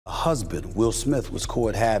Husband, Will Smith, was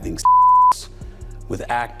caught having with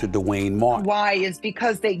actor Dwayne Martin. Why? Is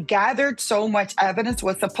because they gathered so much evidence.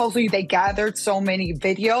 Was supposedly they gathered so many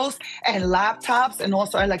videos and laptops and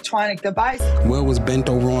also electronic devices. Will was bent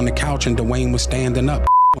over on the couch and Dwayne was standing up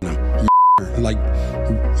on him. Like,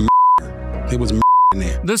 it was in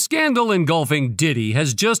there. The scandal engulfing Diddy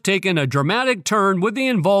has just taken a dramatic turn with the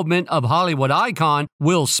involvement of Hollywood icon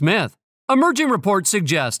Will Smith. Emerging reports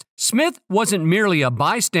suggest Smith wasn't merely a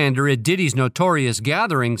bystander at Diddy's notorious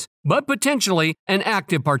gatherings, but potentially an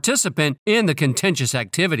active participant in the contentious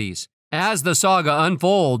activities. As the saga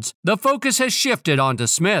unfolds, the focus has shifted onto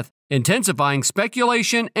Smith, intensifying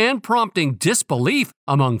speculation and prompting disbelief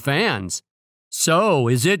among fans. So,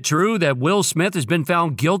 is it true that Will Smith has been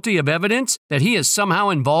found guilty of evidence that he is somehow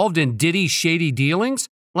involved in Diddy's shady dealings?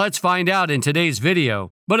 Let's find out in today's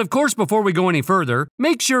video. But of course, before we go any further,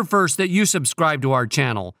 make sure first that you subscribe to our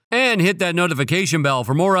channel and hit that notification bell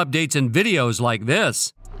for more updates and videos like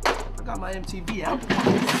this. I got my MTV out.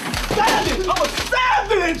 Savage! I'm a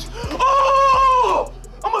savage! Oh!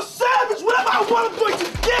 I'm a savage! Whatever I want, I'm going to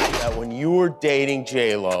get! That when you were dating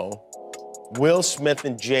J-Lo, Will Smith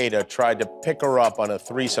and Jada tried to pick her up on a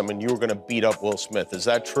threesome and you were gonna beat up Will Smith. Is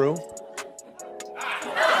that true?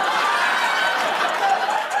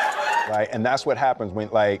 Right, and that's what happens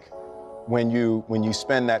when you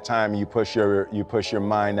spend that time, you push your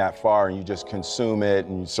mind that far and you just consume it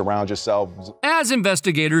and you surround yourself. As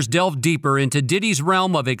investigators delve deeper into Diddy's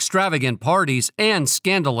realm of extravagant parties and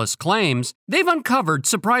scandalous claims, they've uncovered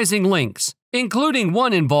surprising links, including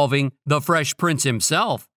one involving the Fresh Prince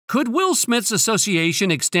himself. Could Will Smith's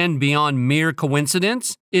association extend beyond mere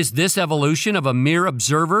coincidence? Is this evolution of a mere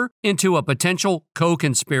observer into a potential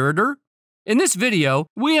co-conspirator? In this video,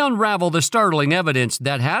 we unravel the startling evidence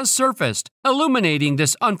that has surfaced, illuminating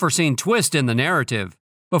this unforeseen twist in the narrative.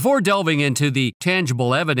 Before delving into the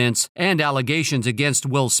tangible evidence and allegations against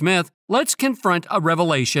Will Smith, let's confront a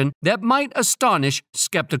revelation that might astonish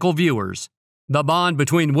skeptical viewers. The bond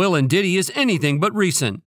between Will and Diddy is anything but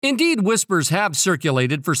recent. Indeed, whispers have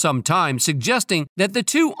circulated for some time suggesting that the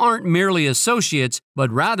two aren't merely associates, but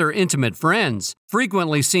rather intimate friends,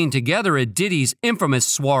 frequently seen together at Diddy's infamous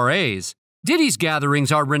soirees. Diddy's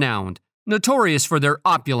gatherings are renowned, notorious for their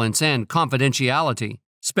opulence and confidentiality.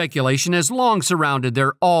 Speculation has long surrounded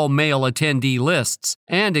their all-male attendee lists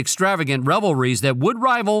and extravagant revelries that would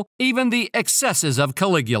rival even the excesses of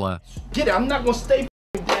Caligula. Get it, I'm not gonna stay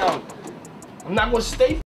down. I'm not gonna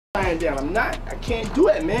stay down. I can't do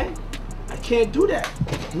it, man. I can't do that.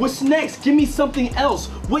 What's next? Give me something else.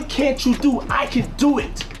 What can't you do? I can do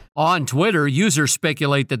it. On Twitter, users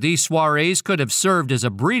speculate that these soirees could have served as a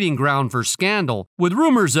breeding ground for scandal, with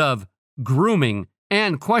rumors of grooming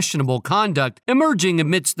and questionable conduct emerging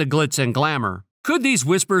amidst the glitz and glamour. Could these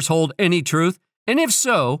whispers hold any truth? And if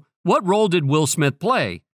so, what role did Will Smith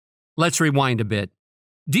play? Let's rewind a bit.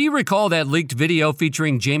 Do you recall that leaked video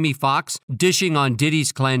featuring Jamie Foxx dishing on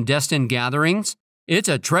Diddy's clandestine gatherings? It's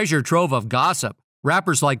a treasure trove of gossip.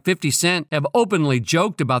 Rappers like 50 Cent have openly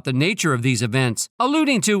joked about the nature of these events,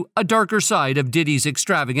 alluding to a darker side of Diddy's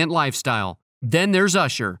extravagant lifestyle. Then there's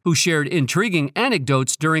Usher, who shared intriguing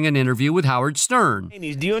anecdotes during an interview with Howard Stern.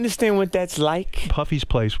 Do you understand what that's like? Puffy's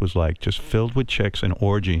place was like just filled with chicks and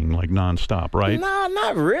orgying like nonstop, right? No,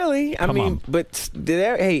 not really. I mean, but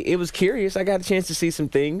hey, it was curious. I got a chance to see some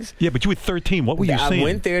things. Yeah, but you were 13. What were you seeing? I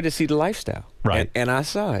went there to see the lifestyle. Right. And I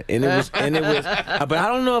saw it. And it was but I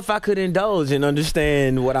don't know if I could indulge and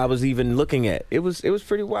understand what I was even looking at. It was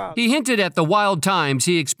pretty wild. He hinted at the wild times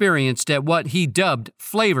he experienced at what he dubbed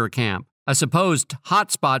Flavor Camp, a supposed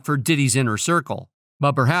hotspot for Diddy's inner circle.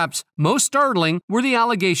 But perhaps most startling were the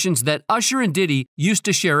allegations that Usher and Diddy used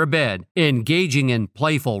to share a bed, engaging in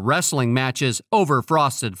playful wrestling matches over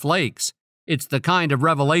frosted flakes. It's the kind of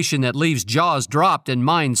revelation that leaves jaws dropped and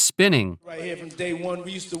minds spinning. Right here from day one,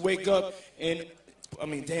 we used to wake up and,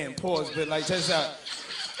 damn, pause, but like, check this out.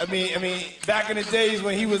 Back in the days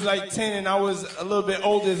when he was like 10 and I was a little bit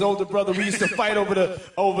older, his older brother, we used to fight over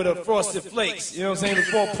the frosted flakes. You know what I'm saying?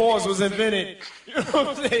 Before pause was invented. You know what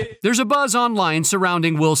I'm saying? There's a buzz online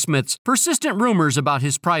surrounding Will Smith's persistent rumors about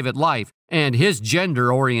his private life and his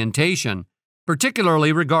gender orientation,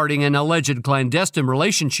 particularly regarding an alleged clandestine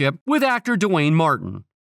relationship with actor Dwayne Martin.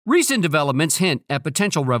 Recent developments hint at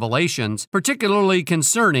potential revelations, particularly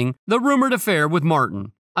concerning the rumored affair with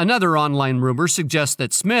Martin. Another online rumor suggests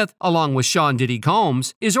that Smith, along with Sean Diddy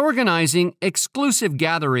Combs, is organizing exclusive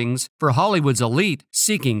gatherings for Hollywood's elite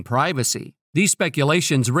seeking privacy. These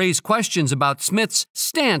speculations raise questions about Smith's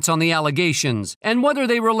stance on the allegations and whether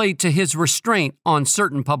they relate to his restraint on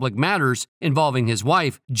certain public matters involving his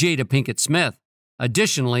wife, Jada Pinkett Smith.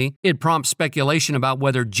 Additionally, it prompts speculation about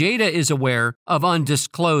whether Jada is aware of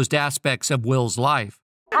undisclosed aspects of Will's life.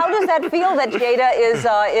 How does that feel that Jada is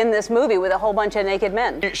in this movie with a whole bunch of naked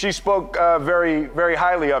men? She spoke very, very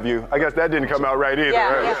highly of you. I guess that didn't come out right either.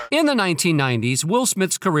 Yeah. In the 1990s, Will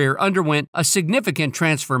Smith's career underwent a significant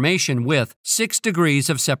transformation with 6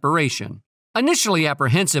 Degrees of Separation. Initially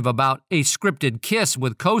apprehensive about a scripted kiss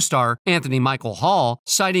with co-star Anthony Michael Hall,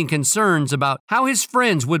 citing concerns about how his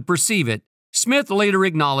friends would perceive it, Smith later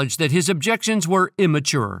acknowledged that his objections were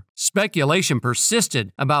immature. Speculation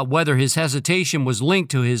persisted about whether his hesitation was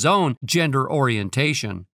linked to his own gender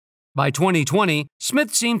orientation. By 2020,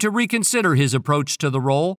 Smith seemed to reconsider his approach to the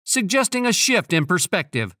role, suggesting a shift in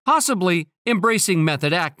perspective, possibly embracing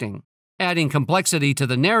method acting. Adding complexity to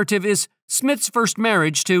the narrative is Smith's first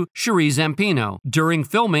marriage to Cherie Zampino during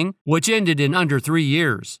filming, which ended in under 3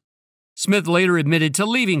 years. Smith later admitted to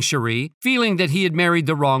leaving Cherie, feeling that he had married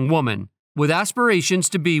the wrong woman, with aspirations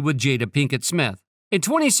to be with Jada Pinkett Smith. In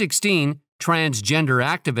 2016, transgender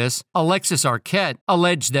activist Alexis Arquette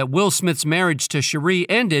alleged that Will Smith's marriage to Cherie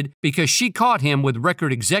ended because she caught him with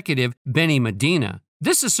record executive Benny Medina.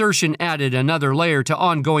 This assertion added another layer to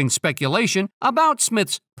ongoing speculation about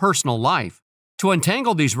Smith's personal life. To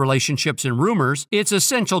untangle these relationships and rumors, it's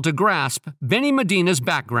essential to grasp Benny Medina's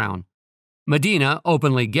background. Medina,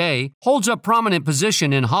 openly gay, holds a prominent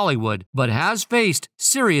position in Hollywood, but has faced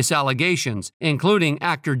serious allegations, including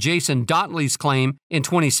actor Jason Dotley's claim in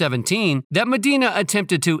 2017 that Medina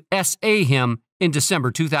attempted to SA him in December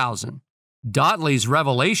 2000. Dotley's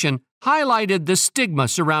revelation highlighted the stigma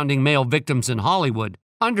surrounding male victims in Hollywood,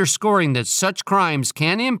 underscoring that such crimes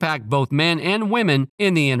can impact both men and women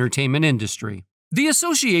in the entertainment industry. The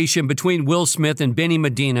association between Will Smith and Benny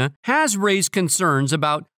Medina has raised concerns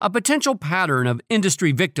about a potential pattern of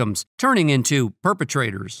industry victims turning into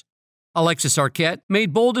perpetrators. Alexis Arquette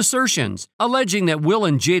made bold assertions, alleging that Will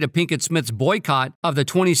and Jada Pinkett Smith's boycott of the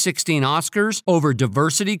 2016 Oscars over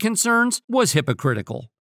diversity concerns was hypocritical.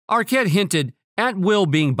 Arquette hinted at Will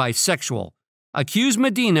being bisexual, accused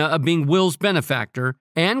Medina of being Will's benefactor,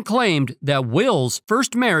 and claimed that Will's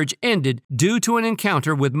first marriage ended due to an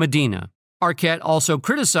encounter with Medina. Arquette also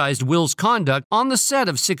criticized Will's conduct on the set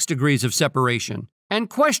of 6 Degrees of Separation and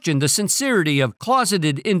questioned the sincerity of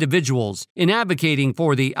closeted individuals in advocating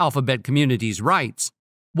for the alphabet community's rights.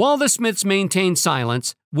 While the Smiths maintained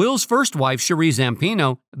silence, Will's first wife, Cherie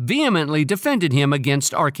Zampino, vehemently defended him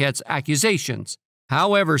against Arquette's accusations.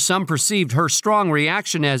 However, some perceived her strong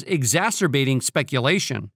reaction as exacerbating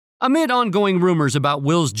speculation. Amid ongoing rumors about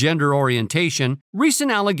Will's gender orientation,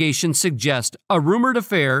 recent allegations suggest a rumored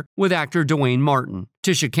affair with actor Dwayne Martin,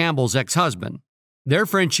 Tisha Campbell's ex-husband. Their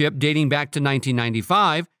friendship, dating back to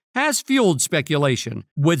 1995, has fueled speculation,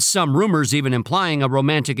 with some rumors even implying a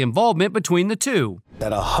romantic involvement between the two.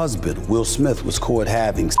 That her husband, Will Smith, was caught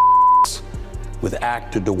having with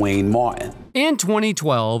actor Dwayne Martin. In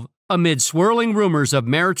 2012, amid swirling rumors of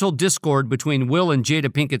marital discord between Will and Jada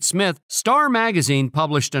Pinkett Smith, Star magazine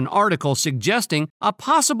published an article suggesting a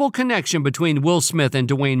possible connection between Will Smith and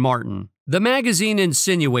Dwayne Martin. The magazine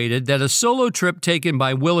insinuated that a solo trip taken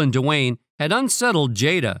by Will and Dwayne had unsettled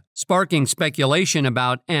Jada, sparking speculation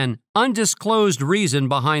about an undisclosed reason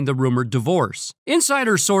behind the rumored divorce.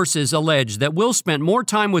 Insider sources allege that Will spent more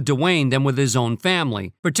time with Dwayne than with his own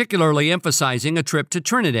family, particularly emphasizing a trip to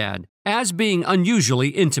Trinidad as being unusually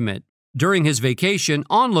intimate. During his vacation,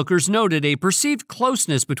 onlookers noted a perceived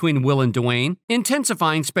closeness between Will and Dwayne,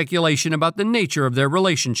 intensifying speculation about the nature of their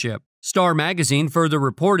relationship. Star magazine further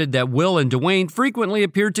reported that Will and Dwayne frequently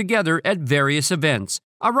appeared together at various events,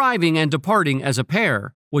 arriving and departing as a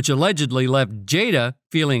pair, which allegedly left Jada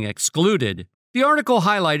feeling excluded. The article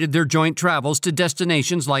highlighted their joint travels to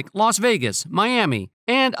destinations like Las Vegas, Miami,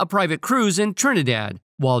 and a private cruise in Trinidad,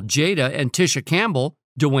 while Jada and Tisha Campbell,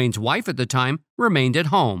 Dwayne's wife at the time, remained at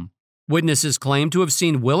home. Witnesses claim to have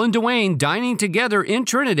seen Will and Dwayne dining together in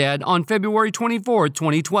Trinidad on February 24,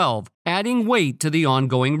 2012, adding weight to the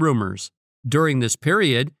ongoing rumors. During this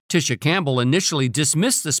period, Tisha Campbell initially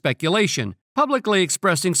dismissed the speculation, publicly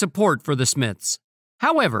expressing support for the Smiths.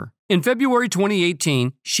 However, in February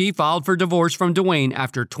 2018, she filed for divorce from Dwayne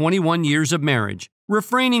after 21 years of marriage,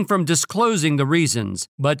 refraining from disclosing the reasons,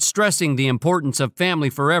 but stressing the importance of family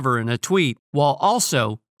forever in a tweet, while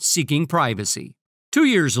also seeking privacy. 2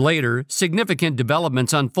 years later, significant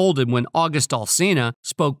developments unfolded when August Alsina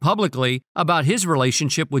spoke publicly about his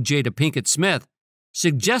relationship with Jada Pinkett Smith,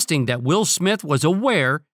 suggesting that Will Smith was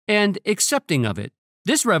aware and accepting of it.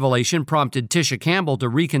 This revelation prompted Tisha Campbell to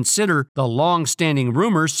reconsider the long-standing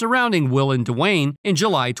rumors surrounding Will and Dwayne in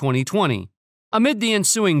July 2020. Amid the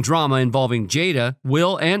ensuing drama involving Jada,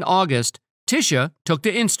 Will, and August, Tisha took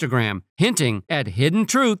to Instagram, hinting at hidden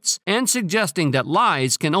truths and suggesting that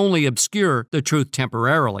lies can only obscure the truth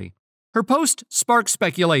temporarily. Her post sparked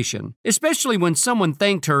speculation, especially when someone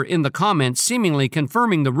thanked her in the comments, seemingly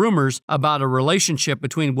confirming the rumors about a relationship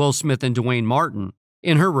between Will Smith and Dwayne Martin.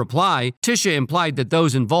 In her reply, Tisha implied that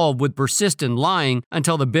those involved would persist in lying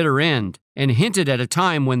until the bitter end, and hinted at a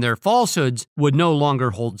time when their falsehoods would no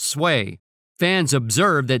longer hold sway. Fans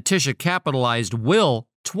observed that Tisha capitalized Will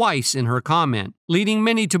twice in her comment, leading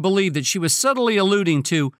many to believe that she was subtly alluding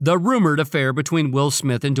to the rumored affair between Will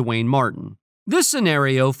Smith and Dwayne Martin. This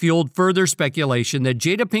scenario fueled further speculation that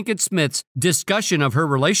Jada Pinkett Smith's discussion of her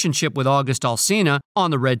relationship with August Alsina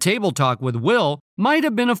on the Red Table Talk with Will might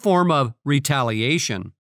have been a form of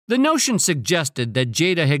retaliation. The notion suggested that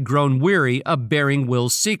Jada had grown weary of bearing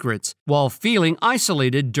Will's secrets while feeling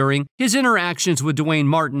isolated during his interactions with Dwayne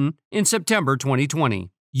Martin in September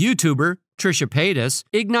 2020. YouTuber Trisha Paytas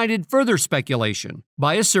ignited further speculation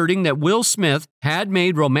by asserting that Will Smith had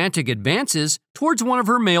made romantic advances towards one of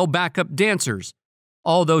her male backup dancers,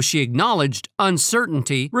 although she acknowledged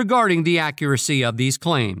uncertainty regarding the accuracy of these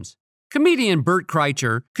claims. Comedian Bert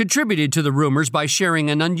Kreischer contributed to the rumors by sharing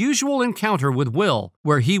an unusual encounter with Will,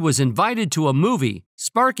 where he was invited to a movie,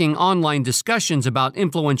 sparking online discussions about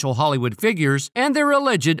influential Hollywood figures and their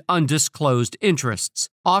alleged undisclosed interests,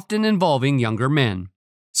 often involving younger men.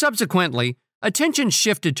 Subsequently, attention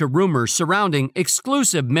shifted to rumors surrounding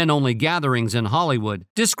exclusive men-only gatherings in Hollywood,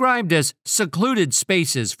 described as secluded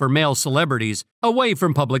spaces for male celebrities away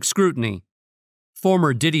from public scrutiny.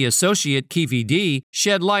 Former Diddy associate Keefe D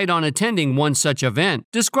shed light on attending one such event,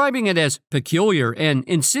 describing it as peculiar and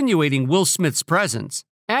insinuating Will Smith's presence.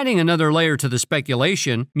 Adding another layer to the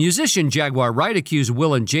speculation, musician Jaguar Wright accused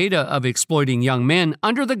Will and Jada of exploiting young men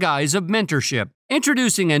under the guise of mentorship,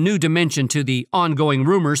 introducing a new dimension to the ongoing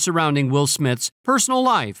rumors surrounding Will Smith's personal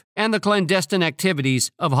life and the clandestine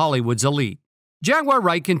activities of Hollywood's elite. Jaguar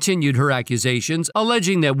Wright continued her accusations,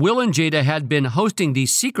 alleging that Will and Jada had been hosting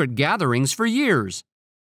these secret gatherings for years,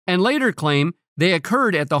 and later claimed they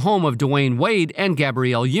occurred at the home of Dwayne Wade and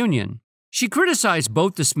Gabrielle Union. She criticized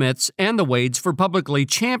both the Smiths and the Wades for publicly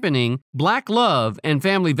championing black love and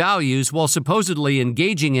family values while supposedly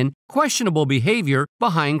engaging in questionable behavior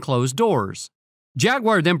behind closed doors.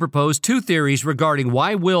 Jaguar then proposed two theories regarding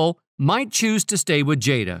why Will might choose to stay with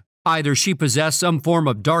Jada. Either she possessed some form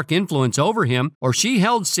of dark influence over him, or she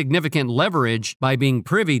held significant leverage by being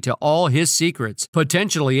privy to all his secrets,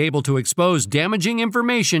 potentially able to expose damaging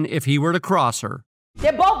information if he were to cross her.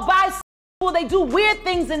 They're both bisexual. They do weird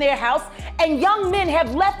things in their house, and young men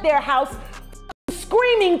have left their house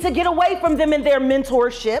screaming to get away from them in their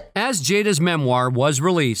mentorship. As Jada's memoir was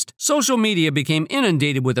released, social media became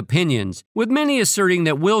inundated with opinions, with many asserting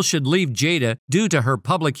that Will should leave Jada due to her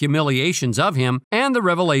public humiliations of him and the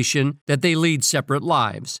revelation that they lead separate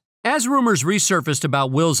lives. As rumors resurfaced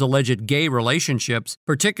about Will's alleged gay relationships,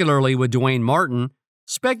 particularly with Dwayne Martin,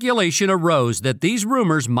 speculation arose that these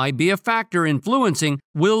rumors might be a factor influencing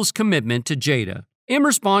Will's commitment to Jada. In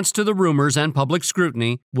response to the rumors and public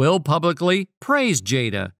scrutiny, Will publicly praised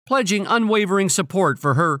Jada, pledging unwavering support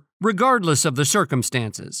for her regardless of the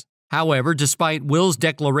circumstances. However, despite Will's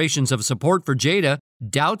declarations of support for Jada,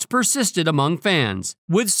 doubts persisted among fans,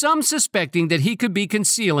 with some suspecting that he could be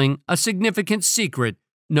concealing a significant secret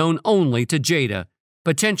known only to Jada,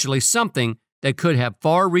 potentially something that could have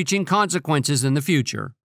far-reaching consequences in the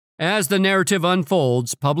future. As the narrative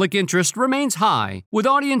unfolds, public interest remains high, with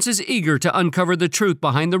audiences eager to uncover the truth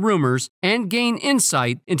behind the rumors and gain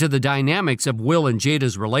insight into the dynamics of Will and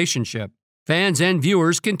Jada's relationship. Fans and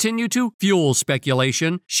viewers continue to fuel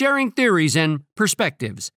speculation, sharing theories and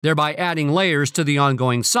perspectives, thereby adding layers to the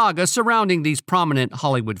ongoing saga surrounding these prominent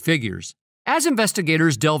Hollywood figures. As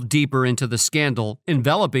investigators delve deeper into the scandal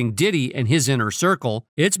enveloping Diddy and his inner circle,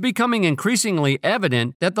 it's becoming increasingly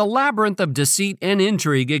evident that the labyrinth of deceit and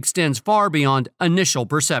intrigue extends far beyond initial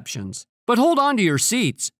perceptions. But hold on to your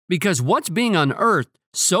seats, because what's being unearthed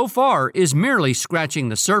so far is merely scratching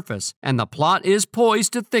the surface, and the plot is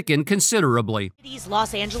poised to thicken considerably. Diddy's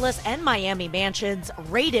Los Angeles and Miami mansions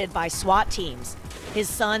raided by SWAT teams. His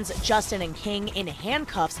sons, Justin and King, in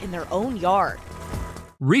handcuffs in their own yard.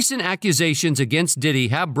 Recent accusations against Diddy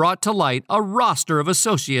have brought to light a roster of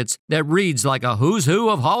associates that reads like a who's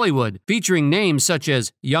who of Hollywood, featuring names such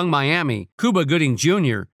as Young Miami, Cuba Gooding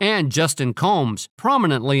Jr., and Justin Combs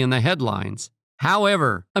prominently in the headlines.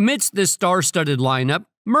 However, amidst this star-studded lineup,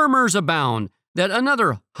 murmurs abound that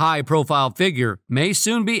another high-profile figure may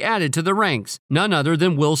soon be added to the ranks, none other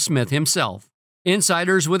than Will Smith himself.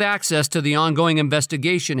 Insiders with access to the ongoing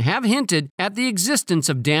investigation have hinted at the existence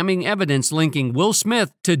of damning evidence linking Will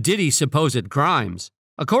Smith to Diddy's supposed crimes.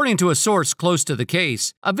 According to a source close to the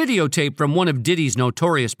case, a videotape from one of Diddy's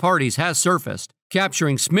notorious parties has surfaced,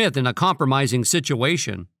 capturing Smith in a compromising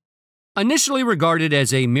situation. Initially regarded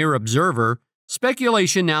as a mere observer,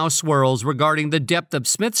 speculation now swirls regarding the depth of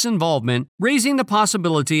Smith's involvement, raising the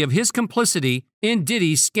possibility of his complicity in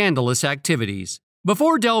Diddy's scandalous activities.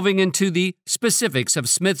 Before delving into the specifics of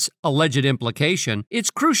Smith's alleged implication,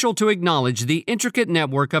 it's crucial to acknowledge the intricate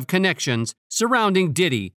network of connections surrounding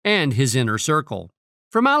Diddy and his inner circle.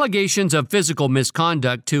 From allegations of physical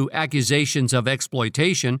misconduct to accusations of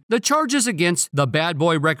exploitation, the charges against the Bad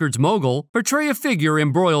Boy Records mogul portray a figure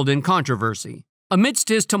embroiled in controversy. Amidst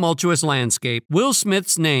his tumultuous landscape, Will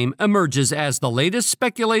Smith's name emerges as the latest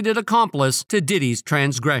speculated accomplice to Diddy's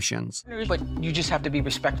transgressions. But you just have to be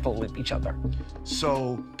respectful with each other.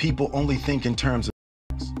 So people only think in terms of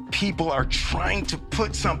people are trying to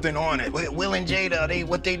put something on it. Will and Jada,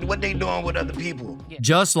 what they doing with other people?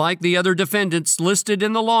 Just like the other defendants listed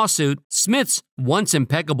in the lawsuit, Smith's once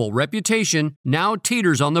impeccable reputation now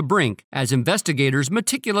teeters on the brink as investigators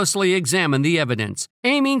meticulously examine the evidence,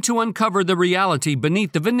 aiming to uncover the reality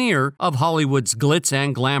beneath the veneer of Hollywood's glitz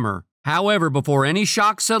and glamour. However, before any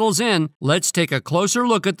shock settles in, let's take a closer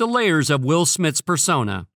look at the layers of Will Smith's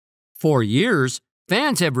persona. For years,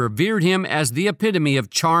 fans have revered him as the epitome of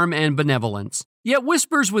charm and benevolence. Yet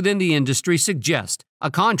whispers within the industry suggest a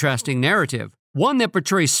contrasting narrative, one that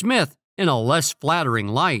portrays Smith in a less flattering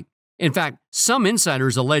light. In fact, some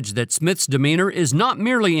insiders allege that Smith's demeanor is not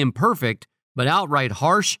merely imperfect, but outright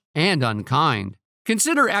harsh and unkind.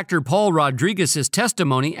 Consider actor Paul Rodriguez's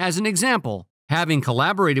testimony as an example. Having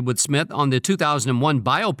collaborated with Smith on the 2001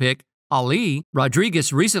 biopic Ali,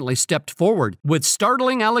 Rodriguez recently stepped forward with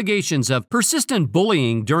startling allegations of persistent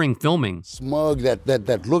bullying during filming. Smug,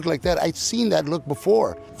 that look like that, I've seen that look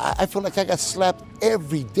before. I feel like I got slapped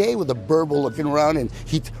every day with a burble looking around and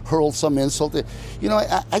he hurled some insult. You know,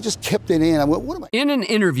 I just kept it in. I went, what am I? In an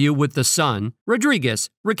interview with The Sun, Rodriguez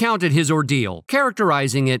recounted his ordeal,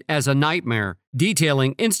 characterizing it as a nightmare,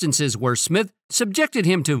 detailing instances where Smith subjected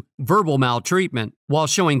him to verbal maltreatment while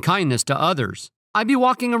showing kindness to others. I'd be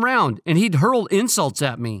walking around and he'd hurl insults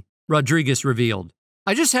at me, Rodriguez revealed.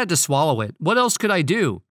 I just had to swallow it. What else could I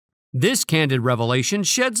do? This candid revelation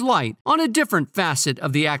sheds light on a different facet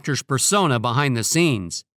of the actor's persona behind the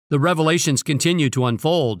scenes. The revelations continue to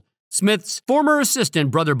unfold. Smith's former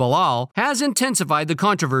assistant, brother Bilal, has intensified the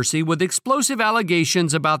controversy with explosive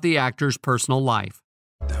allegations about the actor's personal life.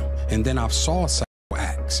 And then I saw some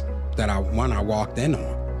acts that I walked in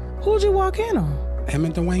on. Who'd you walk in on? Him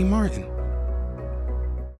and Dwayne Martin.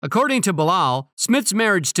 According to Bilal, Smith's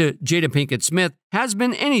marriage to Jada Pinkett Smith has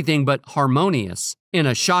been anything but harmonious. In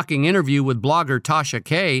a shocking interview with blogger Tasha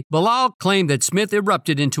K, Bilal claimed that Smith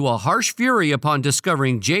erupted into a harsh fury upon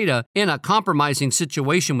discovering Jada in a compromising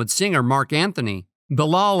situation with singer Mark Anthony.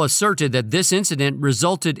 Bilal asserted that this incident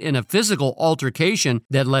resulted in a physical altercation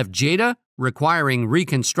that left Jada requiring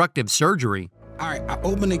reconstructive surgery. All right, I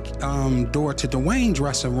open the door to Dwayne's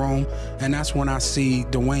dressing room, and that's when I see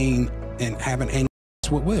Dwayne and having anal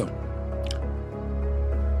with Will.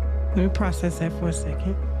 Let me process that for a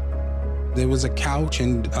second. There was a couch,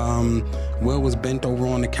 and Will was bent over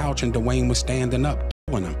on the couch, and Dwayne was standing up,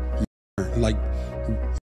 killing him. Like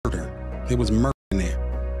murder. There was murder in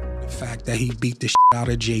there. The fact that he beat the shit out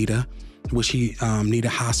of Jada, which he needed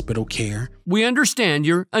hospital care. We understand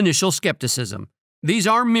your initial skepticism. These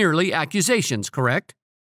are merely accusations, correct?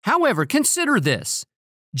 However, consider this.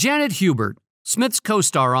 Janet Hubert, Smith's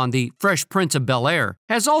co-star on The Fresh Prince of Bel-Air,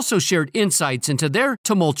 has also shared insights into their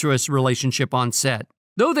tumultuous relationship on set.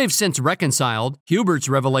 Though they've since reconciled, Hubert's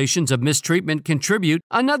revelations of mistreatment contribute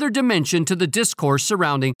another dimension to the discourse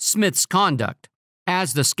surrounding Smith's conduct.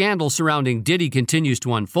 As the scandal surrounding Diddy continues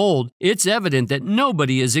to unfold, it's evident that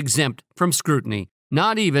nobody is exempt from scrutiny,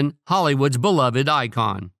 not even Hollywood's beloved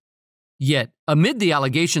icon. Yet, amid the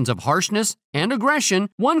allegations of harshness and aggression,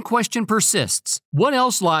 one question persists. What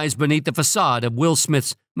else lies beneath the facade of Will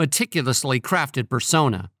Smith's meticulously crafted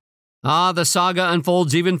persona? The saga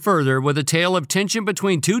unfolds even further with a tale of tension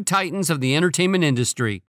between two titans of the entertainment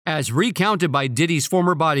industry. As recounted by Diddy's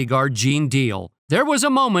former bodyguard, Gene Deal, there was a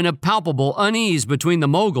moment of palpable unease between the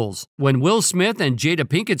moguls when Will Smith and Jada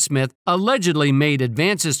Pinkett Smith allegedly made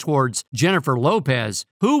advances towards Jennifer Lopez,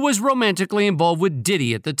 who was romantically involved with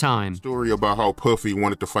Diddy at the time. Story about how Puffy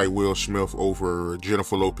wanted to fight Will Smith over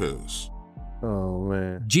Jennifer Lopez. Oh,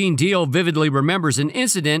 man. Gene Deal vividly remembers an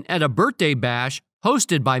incident at a birthday bash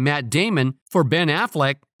hosted by Matt Damon for Ben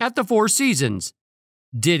Affleck at the Four Seasons.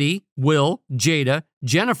 Diddy, Will, Jada,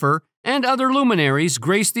 Jennifer, and other luminaries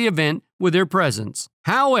graced the event with their presence.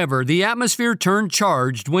 However, the atmosphere turned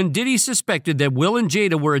charged when Diddy suspected that Will and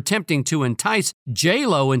Jada were attempting to entice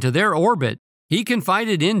J-Lo into their orbit. He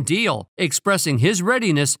confided in Deal, expressing his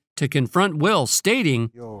readiness to confront Will, stating,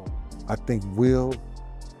 "Yo, I think Will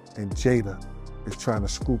and Jada is trying to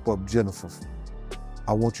scoop up Jennifer.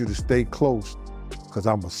 I want you to stay close, because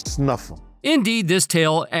I'm going to snuff them." Indeed, this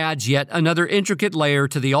tale adds yet another intricate layer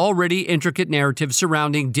to the already intricate narrative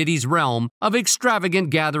surrounding Diddy's realm of extravagant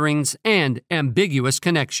gatherings and ambiguous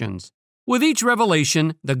connections. With each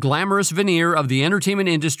revelation, the glamorous veneer of the entertainment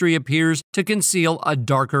industry appears to conceal a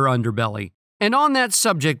darker underbelly. And on that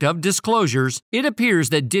subject of disclosures, it appears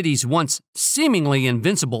that Diddy's once seemingly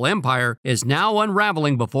invincible empire is now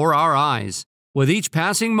unraveling before our eyes. With each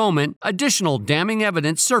passing moment, additional damning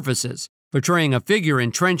evidence surfaces, portraying a figure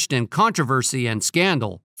entrenched in controversy and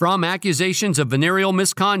scandal. From accusations of venereal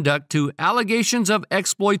misconduct to allegations of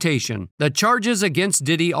exploitation, the charges against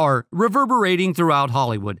Diddy are reverberating throughout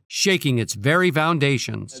Hollywood, shaking its very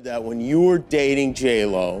foundations. That when you were dating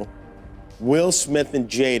J-Lo, Will Smith and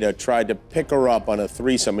Jada tried to pick her up on a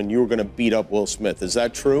threesome and you were going to beat up Will Smith. Is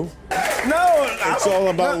that true? No. It's all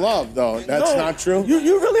about love, though. That's not true? You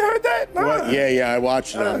really heard that? No. What? Yeah, I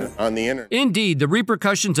watched it on the internet. Indeed, the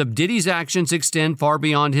repercussions of Diddy's actions extend far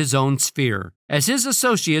beyond his own sphere. As his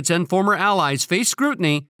associates and former allies face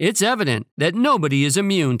scrutiny, it's evident that nobody is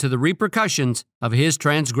immune to the repercussions of his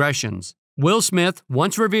transgressions. Will Smith,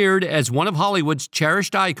 once revered as one of Hollywood's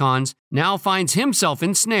cherished icons, now finds himself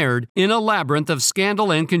ensnared in a labyrinth of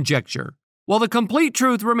scandal and conjecture. While the complete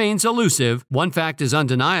truth remains elusive, one fact is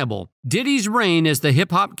undeniable. Diddy's reign as the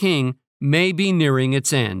hip-hop king may be nearing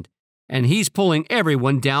its end, and he's pulling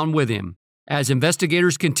everyone down with him. As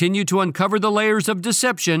investigators continue to uncover the layers of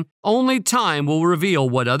deception, only time will reveal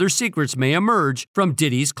what other secrets may emerge from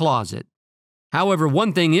Diddy's closet. However,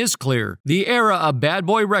 one thing is clear. The era of Bad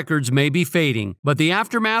Boy Records may be fading, but the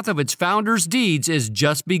aftermath of its founders' deeds is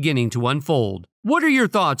just beginning to unfold. What are your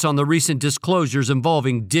thoughts on the recent disclosures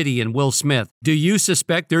involving Diddy and Will Smith? Do you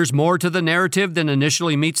suspect there's more to the narrative than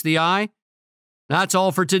initially meets the eye? That's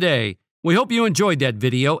all for today. We hope you enjoyed that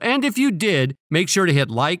video, and if you did, make sure to hit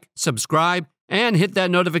like, subscribe, and hit that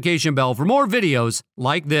notification bell for more videos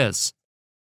like this.